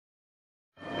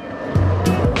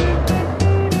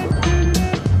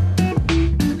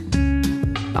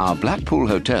Our Blackpool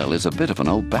hotel is a bit of an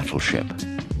old battleship.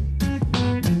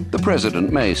 The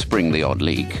president may spring the odd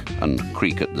leak and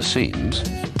creak at the seams,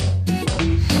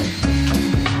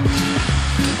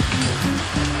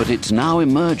 but it's now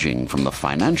emerging from the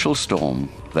financial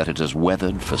storm that it has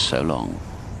weathered for so long.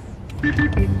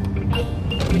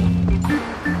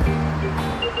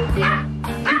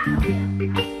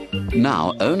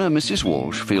 Now, owner Mrs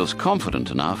Walsh feels confident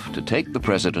enough to take the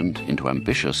president into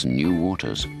ambitious new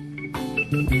waters.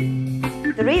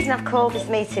 The reason I've called this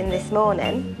meeting this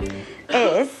morning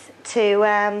is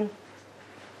to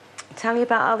tell you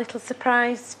about our little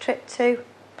surprise trip to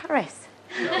Paris.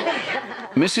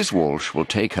 Mrs Walsh will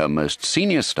take her most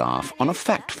senior staff on a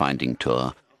fact-finding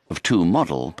tour of 2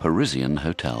 model Parisian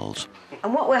hotels.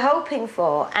 And what we're hoping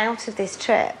for out of this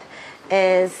trip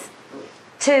is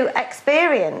to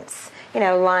experience, you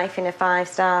know, life in a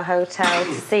 5-star hotel,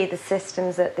 to see the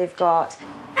systems that they've got.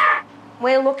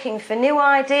 We're looking for new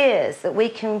ideas that we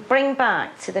can bring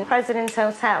back to the President's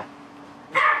Hotel.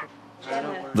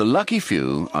 The lucky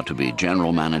few are to be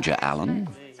General Manager Alan,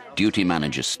 Duty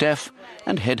Manager Steff,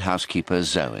 and Head Housekeeper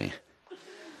Zoe.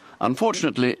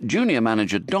 Unfortunately, Junior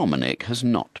Manager Dominic has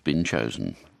not been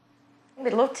chosen.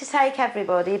 We'd love to take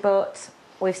everybody, but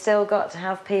we've still got to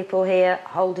have people here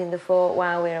holding the fort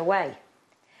while we're away.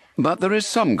 But there is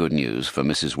some good news for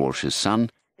Mrs Walsh's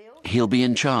son. He'll be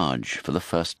in charge for the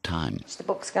first time. The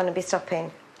book's going to be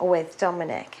stopping with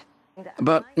Dominic.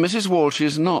 But Mrs Walsh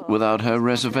is not without her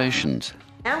reservations.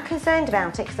 I'm concerned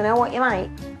about it because I know what you like.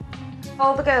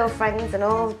 All the girlfriends and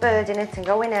all the birding it and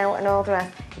going out and all the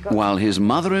rest. While his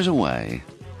mother is away,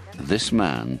 this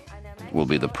man will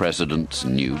be the president's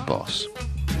new boss.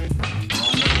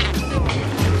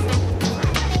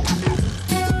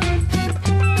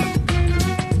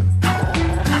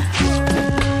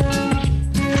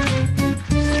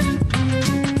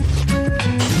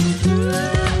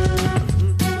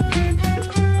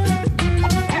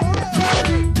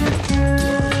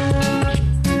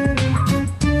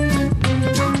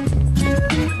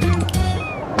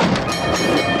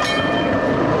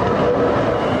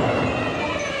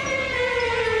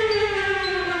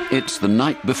 It's the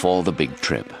night before the big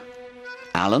trip.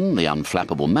 Alan, the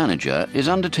unflappable manager, is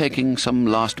undertaking some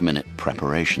last-minute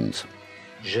preparations.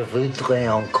 Je voudrais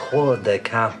encore des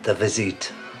cartes de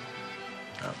visite.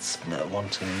 That's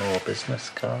wanting more business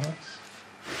cards.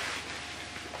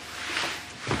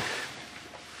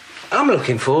 I'm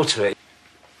looking forward to it.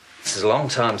 It's a long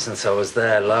time since I was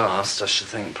there last. I should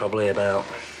think probably about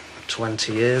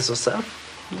 20 years or so.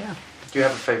 Yeah. Do you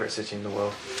have a favourite city in the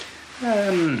world?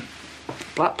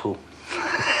 Blackpool.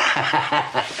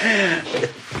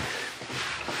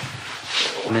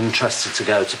 I'm interested to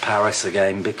go to Paris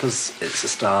again because it's a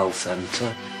style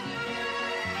centre.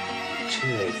 Tu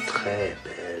es très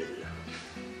belle.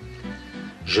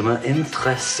 Je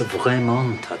m'intéresse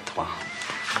vraiment à toi.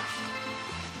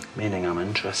 Meaning I'm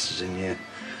interested in you.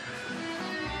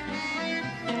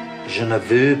 Je ne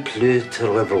veux plus te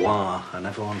revoir. I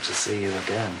never want to see you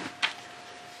again.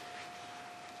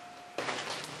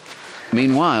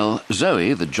 Meanwhile,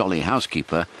 Zoe, the jolly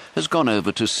housekeeper, has gone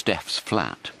over to Steff's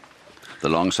flat. The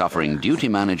long-suffering duty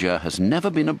manager has never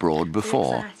been abroad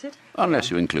before,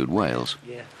 unless you include Wales.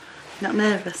 Yeah. Not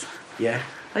nervous? Yeah.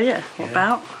 Oh, yeah? What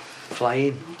about?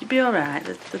 Flying. You'd be all right.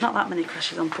 There's not that many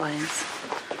crashes on planes.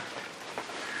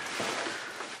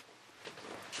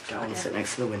 Go and sit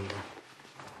next to the window.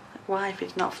 Why, if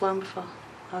you've not flown before?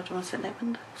 How do you want to sit near the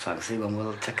window? So I can see when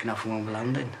we're taking off and when we're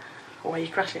landing. Or where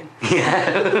you're crashing?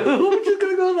 Yeah. We're just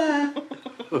going to go there.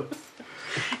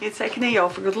 You're taking a yaw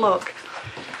for good luck.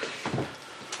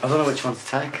 I don't know which one to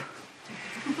take.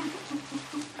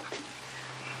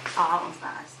 Oh, that one's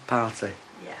nice. Party.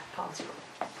 Yeah, party.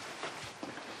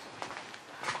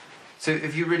 So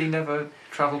have you really never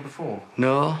travelled before?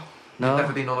 No. You've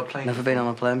never been on a plane? Never been on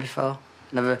a plane before.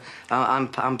 Never. I'm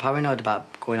paranoid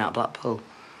about going out of Blackpool.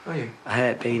 Are you? I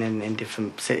hate being in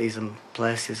different cities and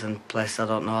places I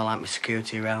don't know. I like my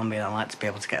security around me and I like to be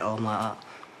able to get home like that.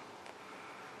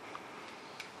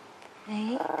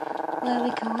 Hey, where are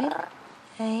we going?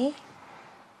 Hey?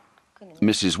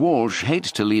 Mrs Walsh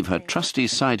hates to leave her trusty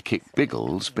sidekick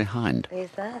Biggles behind. Who's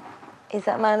that? Is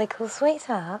that my little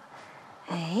sweetheart?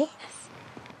 Hey?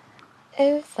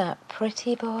 Who's that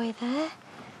pretty boy there?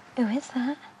 Who is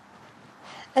that?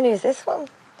 And who's this one?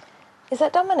 Is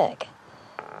that Dominic?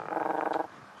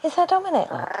 Is that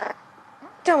Dominic? Look.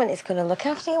 Dominic's going to look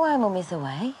after you while Mummy's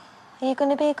away. Are you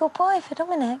going to be a good boy for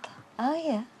Dominic? Are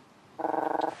you?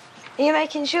 Are you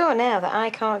making sure now that I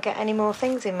can't get any more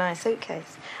things in my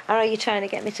suitcase? Or are you trying to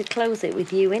get me to close it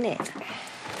with you in it?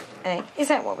 Hey, is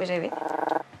that what we're doing?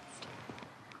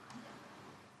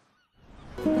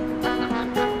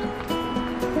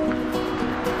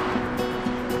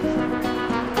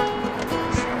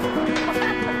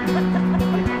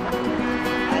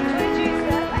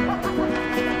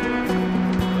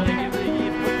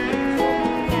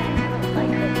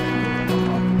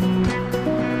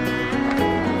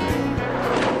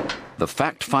 The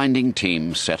fact-finding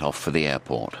team set off for the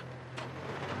airport.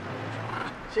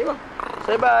 Say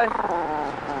bye.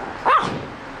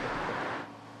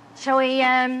 Shall we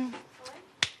have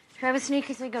a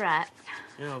sneaky cigarette?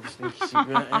 Yeah, have a sneaky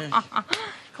cigarette, yeah.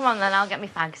 Come on then, I'll get my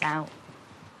fags out.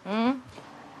 How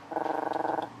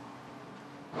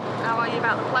are you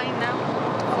about the plane now?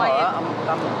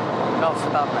 I'm not so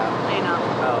bad now. Are you not?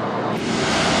 No.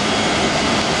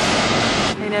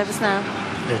 Are you nervous now?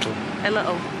 Little. A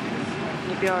little.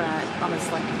 You'll be all right,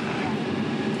 honestly.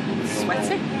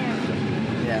 Sweaty?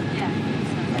 Yeah.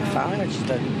 I'm fine, I just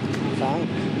don't. Fine.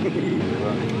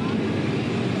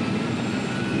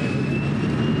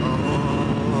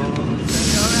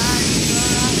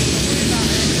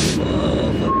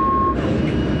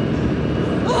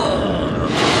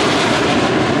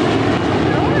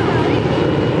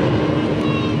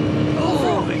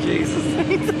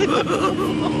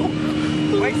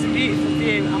 Well, it's a beautiful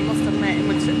view, I must admit, and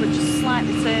we're just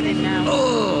slightly turning now.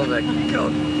 Oh, my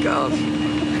God.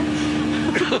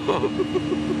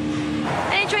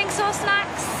 Any drinks or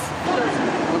snacks?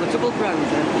 Well, a double brandy,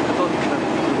 a vodka,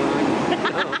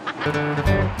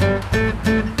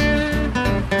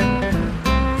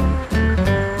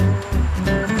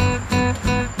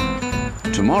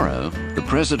 Tomorrow, the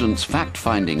President's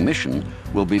fact-finding mission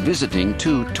will be visiting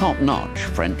two top-notch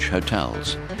French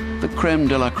hotels, the crème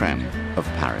de la crème of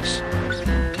Paris.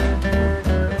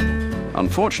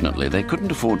 Unfortunately, they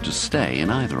couldn't afford to stay in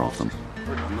either of them.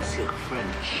 Monsieur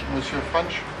French. Monsieur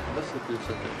French?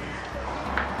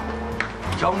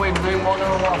 John Wayne, room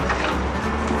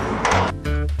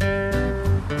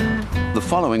 101. The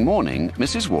following morning,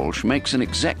 Mrs. Walsh makes an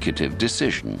executive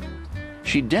decision.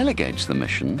 She delegates the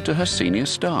mission to her senior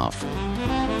staff.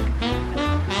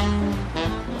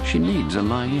 She needs a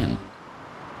lie-in.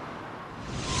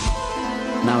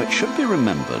 Now, it should be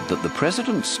remembered that the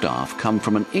President's staff come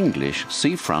from an English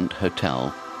seafront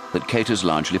hotel that caters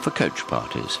largely for coach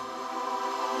parties.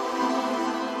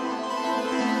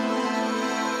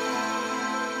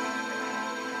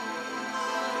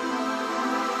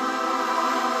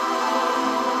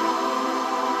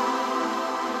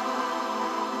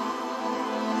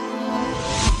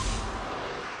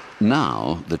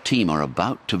 Now, the team are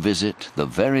about to visit the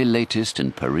very latest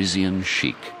in Parisian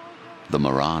chic, the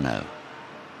Murano.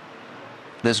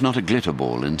 There's not a glitter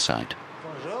ball in sight.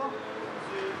 Bonjour.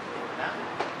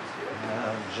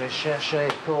 Je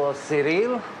cherchais pour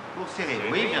Cyril. Pour Cyril,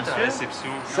 oui, bien sûr.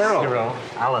 Cyril.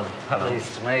 Alan,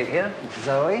 pleased to meet you.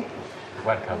 Zoe.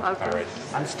 Welcome to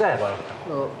Paris. And Steff.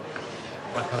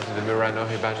 Welcome to the Murano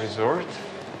Hiban Resort.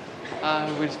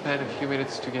 We'll spend a few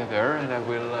minutes together and I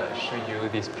will show you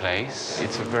this place.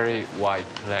 It's a very wide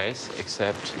place,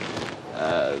 except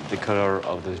the color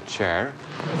of the chair.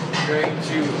 We're going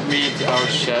to meet our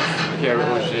chef, Pierre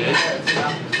Roger.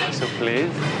 So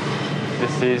please,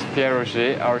 this is Pierre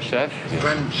Roger, our chef.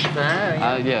 French there,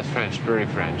 yeah. Yes, French, very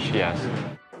French, yes.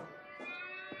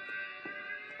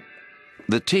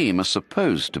 The team are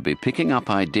supposed to be picking up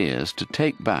ideas to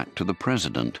take back to the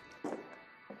President.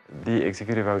 The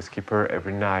executive housekeeper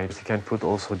every night, she can put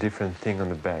also different things on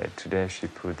the bed. Today she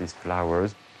put these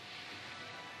flowers.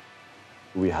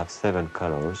 We have 7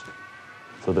 colors.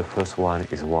 So the first one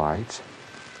is white.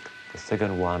 The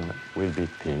second one will be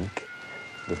pink.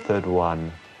 The third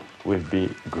one will be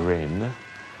green.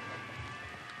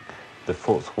 The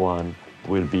fourth one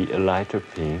will be a lighter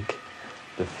pink.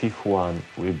 The fifth one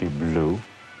will be blue.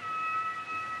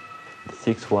 The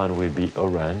sixth one will be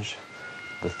orange.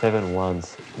 The 7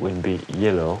 ones will be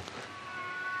yellow.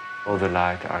 All the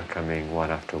lights are coming one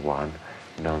after one,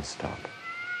 non-stop.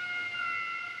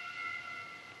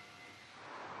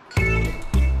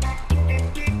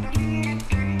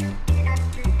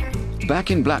 Back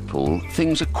in Blackpool,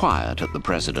 things are quiet at the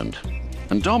President,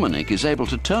 and Dominic is able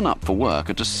to turn up for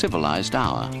work at a civilised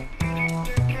hour.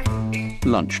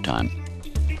 Lunchtime.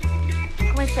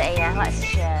 Come and sit here, let's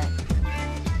share.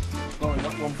 Oh,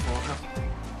 not one fork.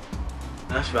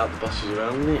 That's about the bosses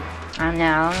around, isn't it? I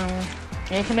know.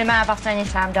 You can be my boss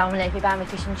anytime, Dominic, if you buy me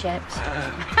fish and chips.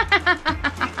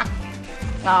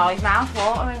 Oh, his mouth's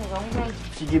watering, he's hungry.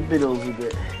 She give Biddles a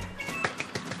bit.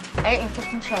 Eating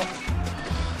fish and chips.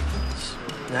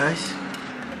 Nice.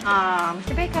 Ah,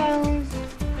 Mr. Pickles.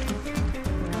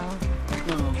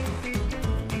 No.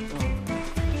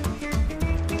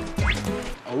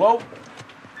 Hello?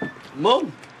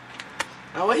 Mum?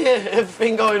 How are you?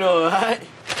 Everything going all right?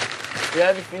 Yeah,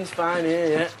 everything's fine here,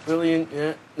 yeah. Brilliant,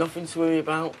 yeah. Nothing to worry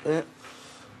about, yeah.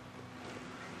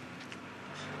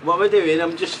 What we're doing,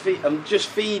 I'm just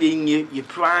feeding you your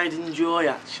pride and joy,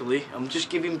 actually. I'm just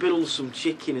giving Biddles some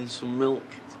chicken and some milk.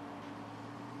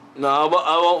 No,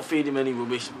 I won't feed him any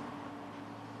rubbish.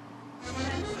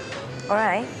 All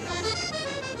right?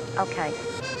 OK.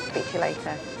 Speak to you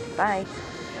later. Bye.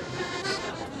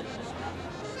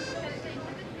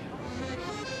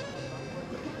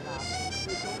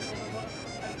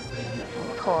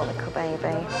 Poor little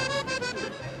baby.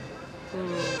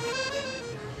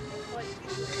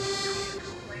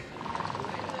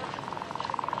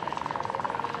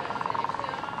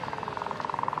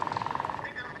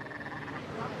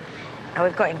 Oh,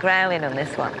 we've got him growling on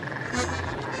this one.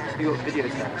 You got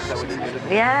videos now? Is that what you're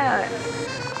doing? Yeah.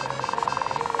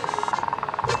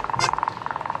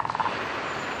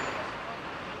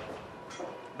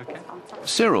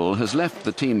 Cyril has left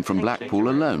the team from Blackpool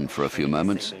alone for a few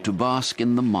moments to bask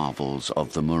in the marvels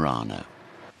of the Murano.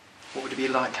 What would it be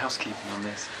like housekeeping on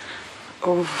this?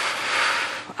 Oh,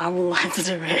 I would like to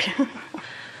do it.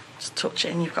 Just touch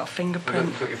it and you've got a fingerprint.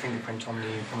 You've got your fingerprint on the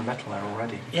metal there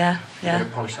already. Yeah, yeah. You've got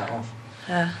to polish that off.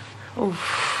 Yeah. Oh.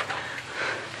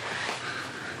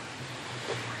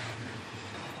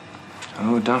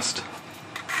 Oh, dust.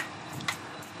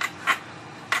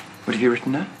 What have you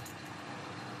written there?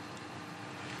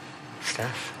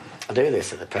 Steff, I do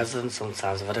this at the president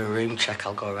sometimes. If I do a room check,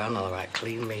 I'll go around, all right,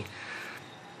 clean me.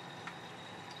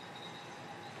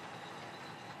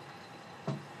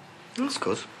 That's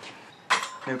good.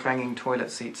 No banging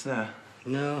toilet seats there.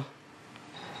 No.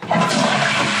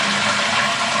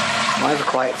 Why the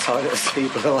quiet toilet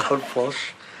seat with a loud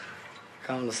flush? I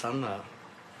can't understand that.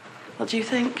 What do you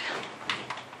think?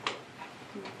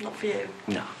 Not for you?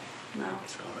 No. No.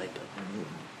 It's all right, but...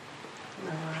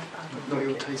 No, I don't Not like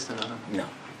your it. taste then, Anna? No.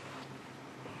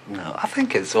 No, I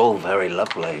think it's all very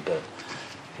lovely, but,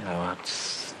 you know,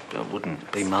 it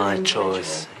wouldn't be my individual.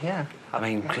 choice. Yeah. I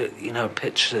mean, you know,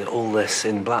 picture all this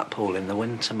in Blackpool in the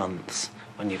winter months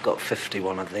when you've got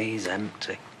 51 of these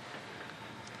empty.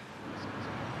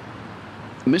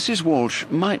 Mrs Walsh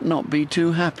might not be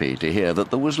too happy to hear that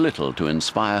there was little to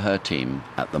inspire her team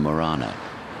at the Murano.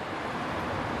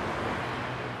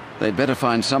 They'd better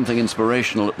find something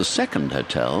inspirational at the second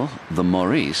hotel, the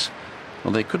Maurice, or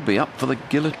they could be up for the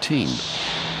guillotine.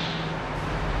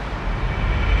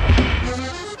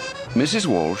 Mrs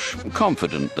Walsh,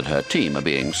 confident that her team are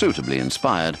being suitably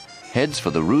inspired, heads for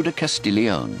the Rue de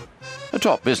Castiglione. A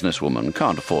top businesswoman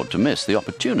can't afford to miss the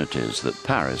opportunities that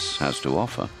Paris has to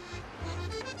offer.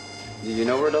 Do you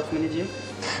know Rodolphe Menedier?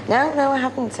 No, I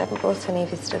haven't ever bought any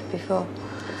of his stuff before.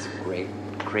 It's a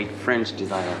great French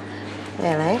designer.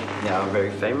 Really? Yeah,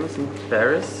 very famous in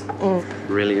Paris.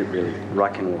 Really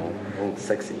rock and roll, old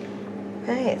sexy.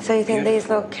 Right, so you think these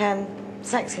look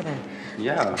sexy then?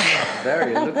 Yeah,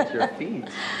 very. Look at your feet.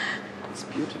 It's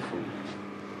beautiful.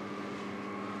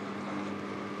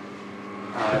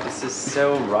 This is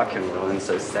so rock and roll and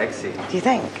so sexy. Do you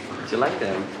think? Do you like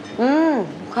them?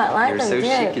 Quite like You're them, so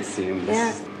yeah. chicissime.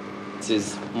 Yeah. This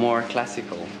is more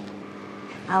classical.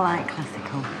 I like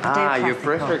classical. I do You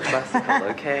classical. prefer classical,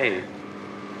 okay.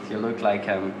 You look like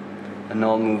an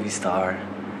old movie star,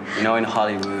 you know, in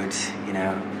Hollywood, you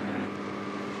know.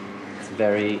 It's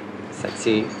very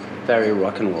sexy, very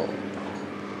rock and roll.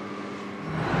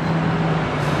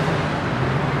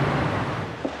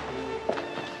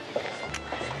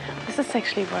 This is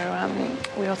actually where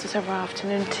we also serve our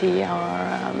afternoon tea,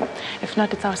 or if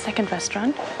not, it's our second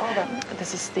restaurant.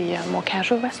 This is the more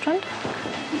casual restaurant.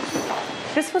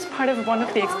 This was part of one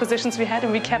of the expositions we had,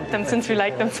 and we kept them since we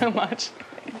liked them so much.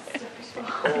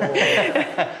 Get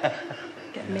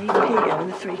me here and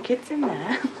the 3 kids in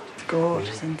there. It's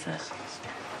gorgeous, isn't it?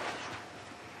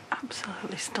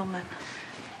 Absolutely stunning.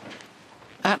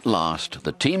 At last,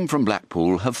 the team from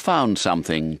Blackpool have found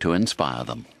something to inspire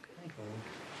them.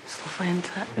 It's lovely,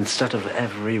 isn't it? Instead of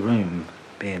every room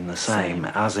being the same,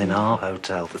 as in our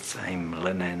hotel, the same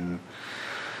linen,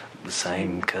 the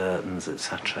same curtains,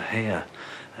 etc. Here,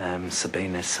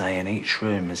 Sabine is saying each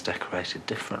room is decorated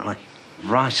differently.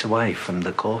 Right away from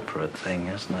the corporate thing,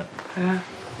 isn't it? Yeah.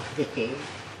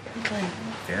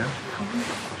 Yeah.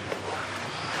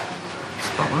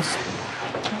 Spotless.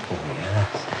 Oh,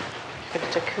 yes. With a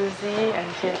jacuzzi, and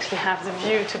you actually have the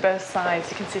view to both sides.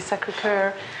 You can see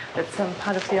Sacré-Cœur, that's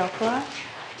part of the opera,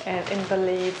 and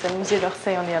Invalides and Musée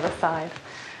d'Orsay on the other side.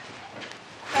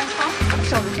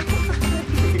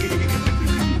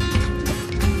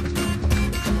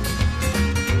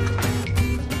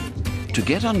 To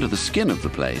get under the skin of the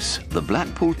place, the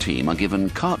Blackpool team are given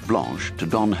carte blanche to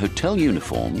don hotel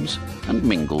uniforms and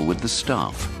mingle with the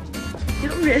staff.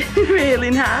 You're really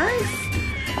nice.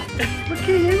 Look at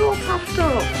you all puffed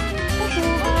up.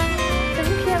 Can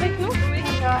you play avec nous?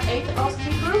 There are 8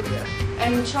 housekeepers,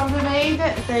 and chambermaid,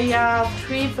 they are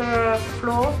 3 per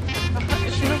floor.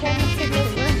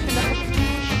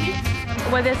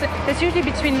 Well, there's usually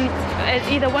between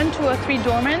either 1, 2 or 3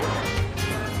 doormen.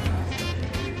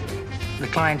 The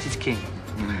client is king.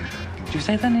 Do you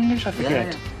say that in English? I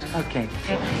forget. Yeah. Okay.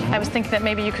 I was thinking that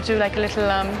maybe you could do like a little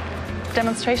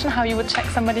demonstration how you would check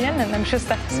somebody in, and I'm sure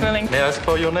Steff is willing. May I ask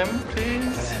for your name,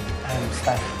 please?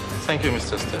 Steff. Thank you,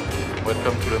 Mr. Steff.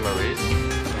 Welcome to the Maurice.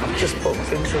 I've just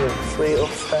booked into a suite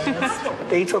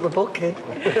upstairs. He took the booking.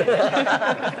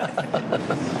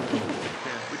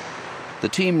 The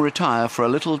team retire for a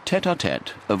little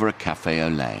tete-a-tete over a café au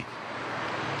lait.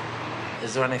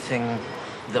 Is there anything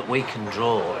that we can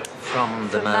draw from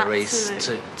the Maurice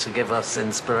to give us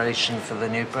inspiration for the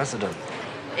new president?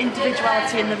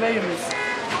 Individuality in the rooms.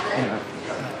 You know,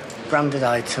 branded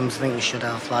items, I think we should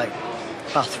have, like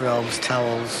bathrobes,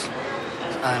 towels,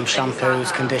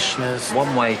 shampoos, conditioners.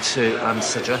 One way I'm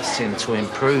suggesting to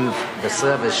improve the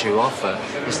service you offer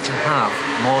is to have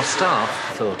more staff.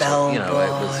 I thought, it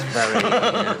was very...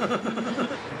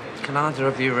 Can either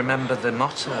of you remember the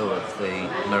motto of the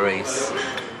Maurice?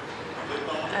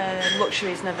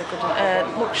 Luxury is never good.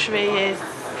 Luxury is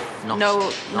no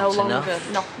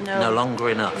longer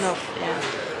enough.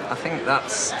 I think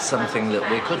that's something that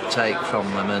we could take from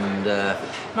them and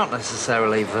not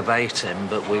necessarily verbatim,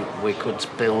 but we could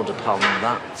build upon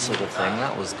that sort of thing.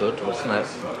 That was good, wasn't it?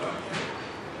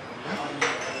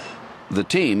 The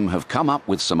team have come up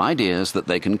with some ideas that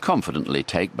they can confidently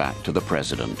take back to the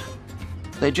president.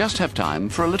 They just have time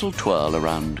for a little twirl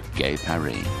around Gay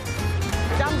Paris.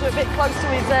 Dan's a bit close to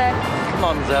his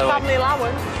family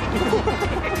allowance.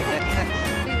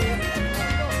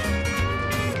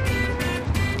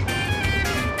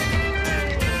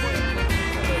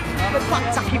 The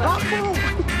tacky Blackpool.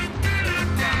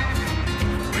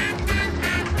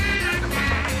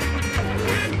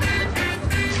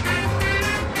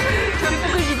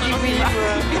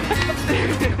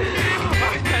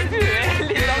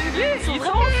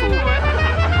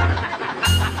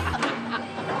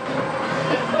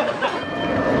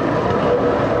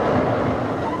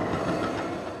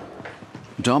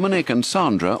 Dominic and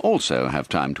Sandra also have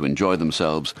time to enjoy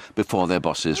themselves before their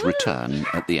bosses return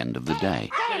at the end of the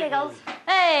day. Hey, Biggles.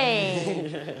 Hey.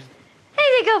 He's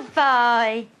a good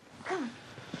boy. Come on.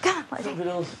 Come on. What is it?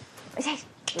 Biggles. What is it?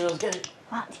 Biggles, get it.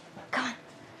 What? Come on.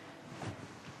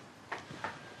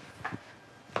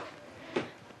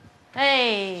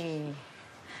 Hey.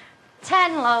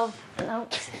 10, love. No.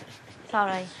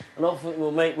 Sorry. I don't think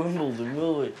we'll make Wimbledon,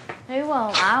 will we? Who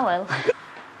won't? I will.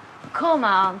 Come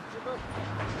on.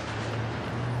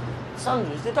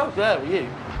 Sandra, is the dog there, are you?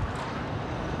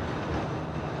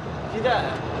 Is he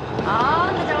there? Oh,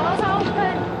 the door's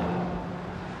open.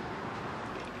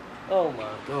 Oh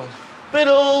my God.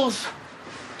 Biddles!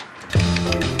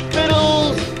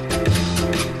 Biddles!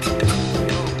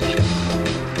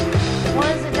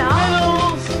 Where's the dog?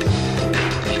 Biddles!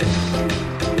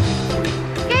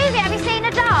 Excuse me, have you seen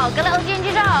a dog? A little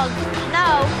ginger dog?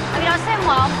 No? Have you not seen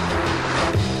one?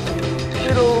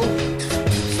 Biddles!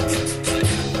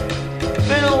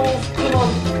 Biddles, come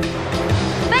on!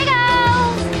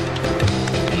 Biggles!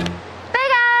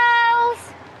 Biggles!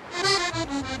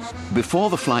 Before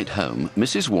the flight home,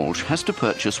 Mrs. Walsh has to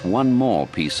purchase one more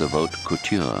piece of haute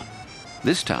couture.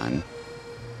 This time,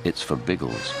 it's for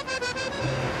Biggles.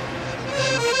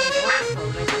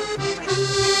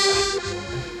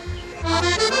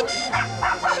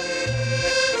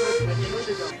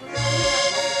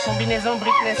 Combinaison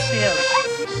Britney Spears.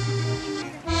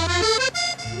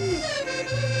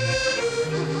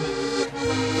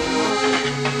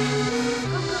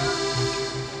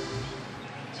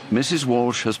 Mrs.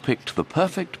 Walsh has picked the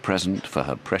perfect present for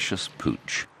her precious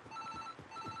pooch.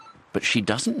 But she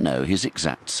doesn't know his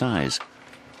exact size.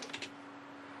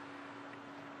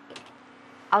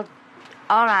 All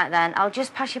right then, I'll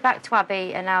just pass you back to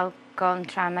Abby and I'll go and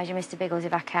try and measure Mr. Biggles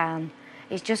if I can.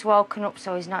 He's just woken up,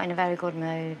 so he's not in a very good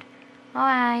mood. All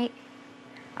right.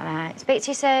 All right. Speak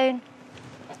to you soon.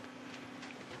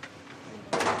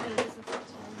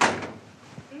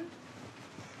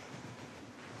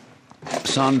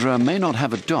 Sandra may not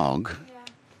have a dog,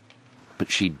 but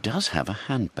she does have a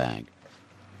handbag.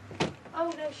 Oh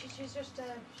no, she's just she's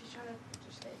trying to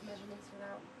just take measurements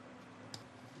without.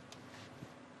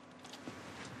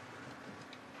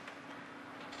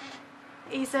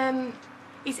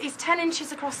 He's 10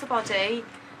 inches across the body,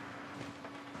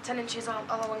 10 inches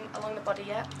along the body,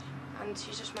 yeah. And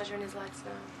she's just measuring his legs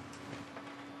now.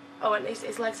 Oh, and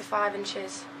his legs are 5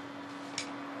 inches.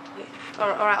 All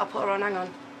right, I'll put her on. Hang on.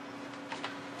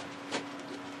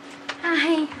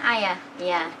 Hiya.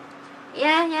 Yeah,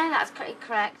 that's pretty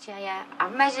correct. Yeah.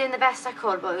 I'm measuring the best I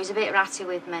could, but he was a bit ratty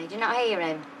with me. Do you not hear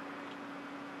him?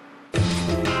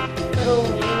 Oh,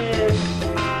 yeah.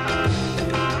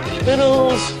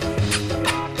 Biddles!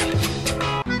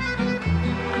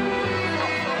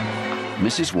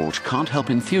 Mrs Walsh can't help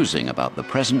enthusing about the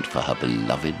present for her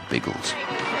beloved Biggles.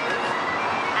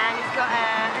 And it's got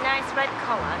a nice red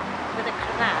collar with a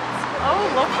cravat. Oh,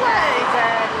 lovely!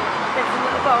 There's some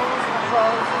little bows and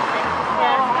claws and things.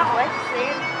 Yeah, I can't wait to see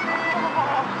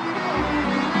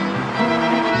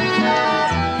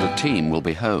it. The team will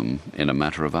be home in a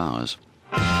matter of hours.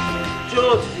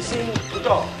 George, have you seen the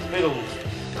dog, Biddles?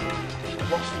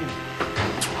 I've lost him.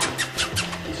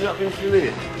 Has he not been through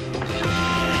here?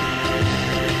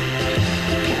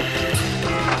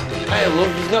 Hey,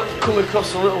 love, you've not come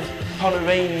across a little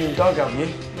Pomeranian dog, have you?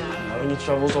 No. In your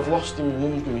travels, I've lost him. Your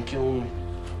mum's going to kill me.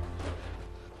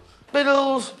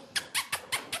 Biddles!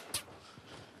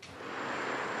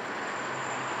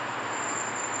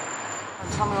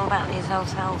 Tell me all about these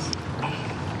hotels.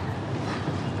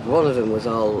 One of them was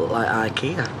all like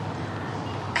IKEA.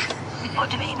 What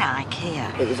do you mean,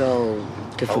 IKEA? It was all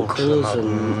different colours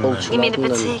and ultra. You mean the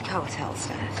boutique hotel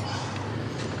stuff?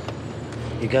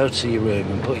 You go to your room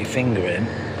and put your finger in,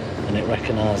 and it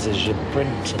recognises your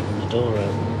print and the door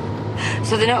open.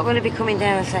 So they're not going to be coming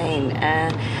down and saying,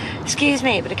 excuse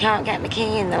me, but I can't get my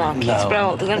key in the lock, it's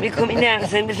broke. They're going to be coming down and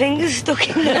saying, my finger's stuck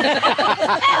in there.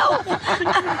 Help!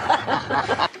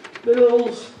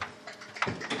 Biddles!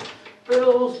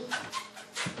 Biddles!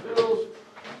 Biddles!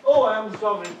 Oh, I'm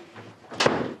sorry.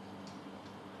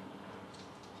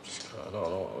 I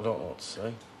don't know what to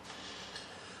say.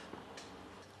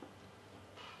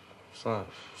 It's like,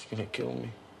 she's gonna kill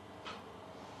me.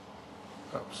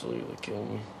 Absolutely kill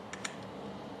me.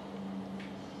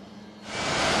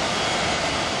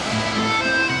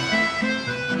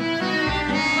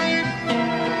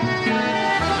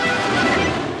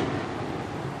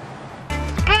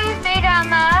 Excuse me down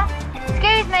there.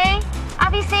 Excuse me.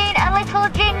 Have you seen a little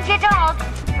ginger dog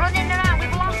running around?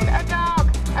 We've lost a dog.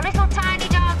 A little tiny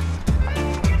dog.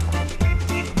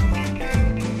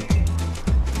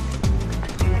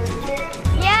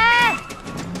 Yes!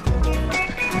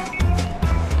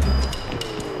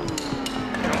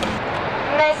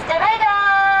 Mr.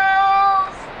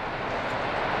 Biggles!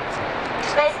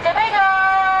 Mr.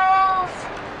 Biggles!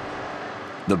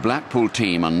 The Blackpool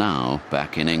team are now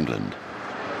back in England.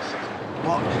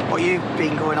 What you've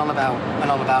been going on about and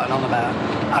on about and on about,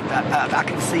 I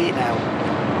can see it now.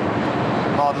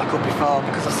 More than I could before,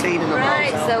 because I've seen it in the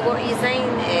Right, hotel. so what you're saying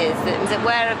is that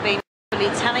where I've been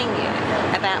really telling you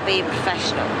about being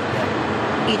professional,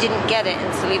 you didn't get it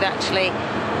until you've actually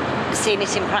seen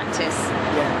it in practice.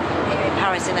 Yeah. In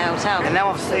Paris in a hotel. And now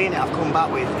I've seen it, I've come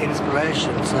back with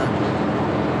inspiration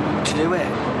to do it.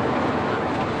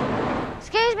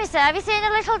 Excuse me, sir, have you seen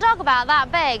a little dog about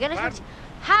that big?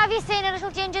 Have you seen a little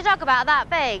ginger dog about that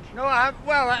big? No, I have.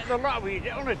 Well, that's a lot of you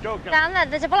on a dog. Down there,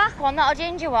 there's a black one, not a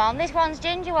ginger one. This one's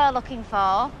ginger we're looking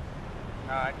for.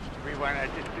 No, it's to be one I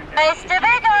just didn't. Mr.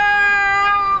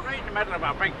 Biggles! Right in the middle of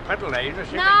a big puddle, eh? No,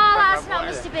 that's not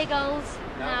Mr. Biggles.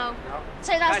 No.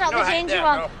 So that's not the ginger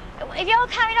one. No. If you're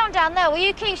carrying on down there, will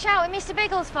you keep shouting Mr.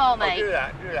 Biggles for me? Oh, do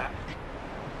that, do that.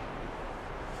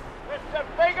 Mr.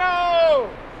 Biggles!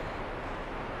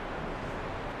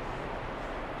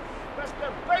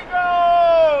 Mr.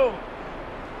 Biggles!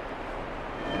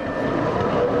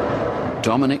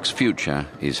 Dominic's future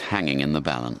is hanging in the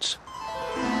balance.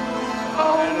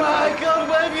 Oh my God,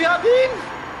 where have you been?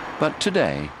 But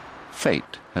today,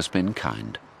 fate has been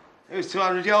kind. It was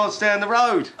 200 yards down the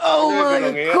road. Oh my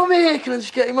God, come here, can I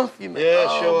just get him off you, mate? Yeah,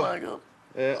 oh, sure. Oh my God.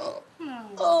 Yeah.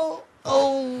 Oh.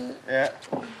 Yeah.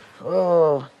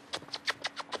 Oh.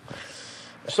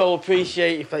 So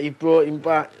appreciate that you brought him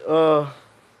back. Oh.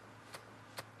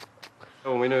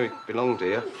 Oh, we knew he belonged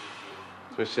here.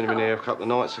 We've seen him in here a couple of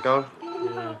nights ago.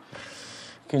 Yeah.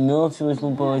 You're a naughty little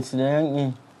boy today, aren't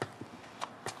you?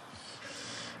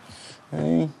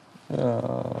 Hey?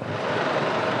 Oh.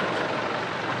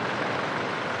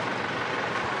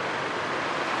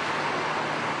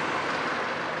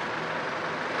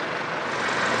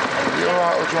 Are you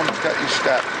alright, or do you want me to get your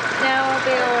step? No, I'll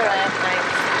be alright, thanks.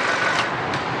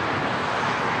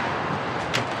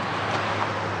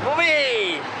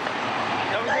 Mummy!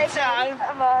 Have a good time?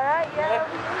 I'm alright, yeah.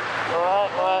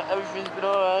 Alright, everything's been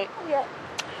alright? Yeah.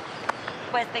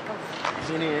 Where's Biggles? He's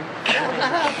in here.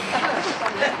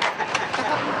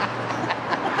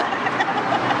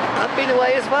 I've been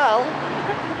away as well.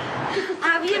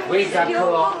 Have you We've missed got your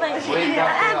co-op. woman? We've got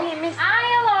Have co-op. you missed... Hi,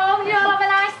 hello. You all have a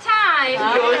nice time?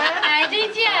 Good.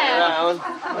 Did you?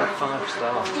 A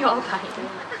 5-star. You're all right.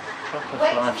 Proper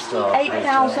 5-star.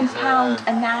 £8,000 a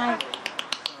night.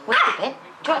 What's the bit?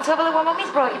 Do you want to tell the one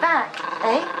Mummy's brought you back,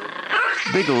 eh?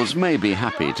 Biggles may be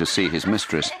happy to see his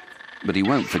mistress, but he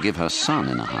won't forgive her son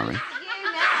in a hurry.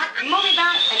 Mummy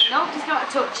back and nobody's got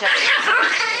to touch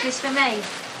her. This for me.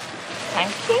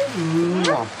 Thank you.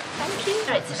 Thank you.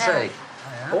 Let's see.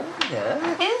 Oh,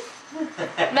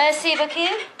 yeah. Merci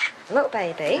beaucoup. Look,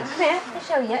 baby. Come here, I'll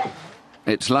show you.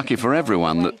 It's lucky for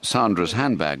everyone that Sandra's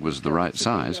handbag was the right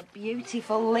size.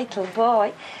 Beautiful little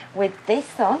boy with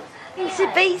this on. You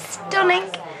should be stunning.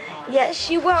 Yes,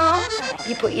 you are.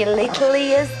 You put your little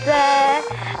ears there,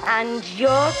 and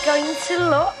you're going to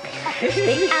look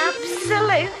the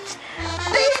absolute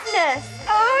business.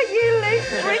 Oh, you look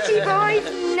pretty boy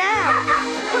now.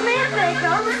 Come here,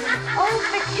 Bagel. Oh,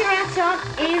 put your hat on.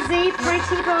 Is he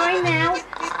pretty boy now?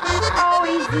 Oh,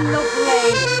 he's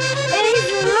lovely. He's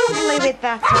lovely with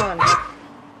that on.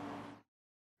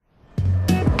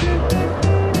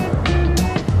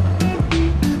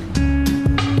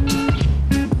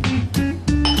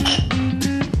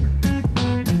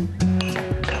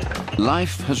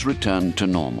 Life has returned to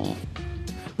normal.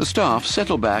 The staff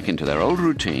settle back into their old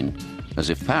routine as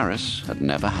if Paris had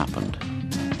never happened.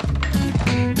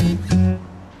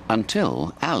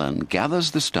 Until Alan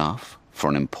gathers the staff for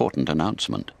an important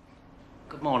announcement.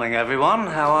 Good morning, everyone.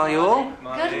 How are you all?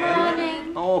 Good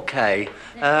morning. Okay.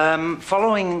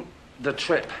 Following the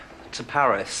trip to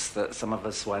Paris that some of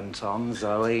us went on,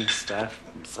 Zoe, Steff,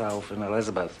 myself and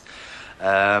Elizabeth,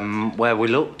 where we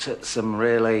looked at some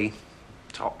really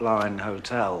top-line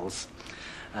hotels,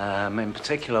 in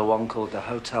particular one called the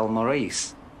Hotel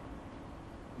Maurice.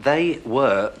 They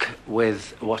work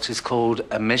with what is called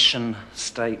a mission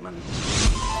statement.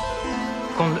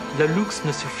 Quand le luxe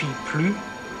ne suffit plus,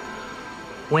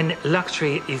 when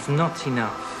luxury is not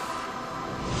enough.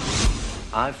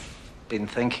 I've been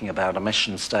thinking about a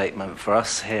mission statement for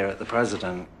us here at the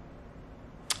President.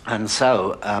 And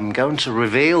so I'm going to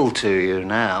reveal to you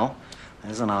now,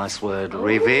 there's a nice word,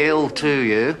 reveal to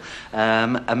you,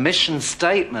 a mission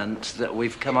statement that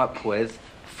we've come up with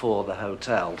for the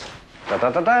hotel.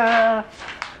 Da-da-da-da!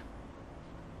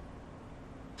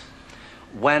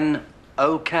 When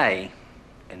OK,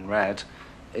 in red,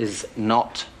 is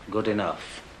not good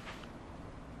enough.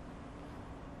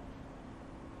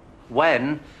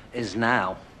 When is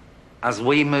now. As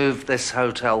we move this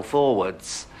hotel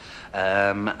forwards,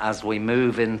 as we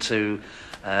move into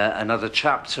another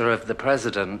chapter of the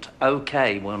President,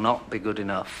 OK will not be good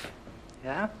enough.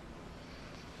 Yeah?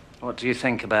 What do you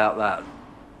think about that?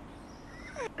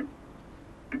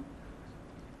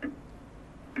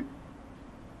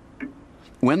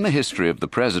 When the history of the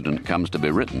President comes to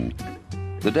be written,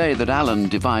 the day that Alan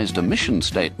devised a mission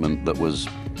statement that was,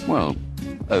 well,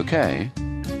 OK,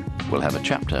 will have a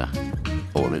chapter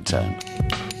all its own.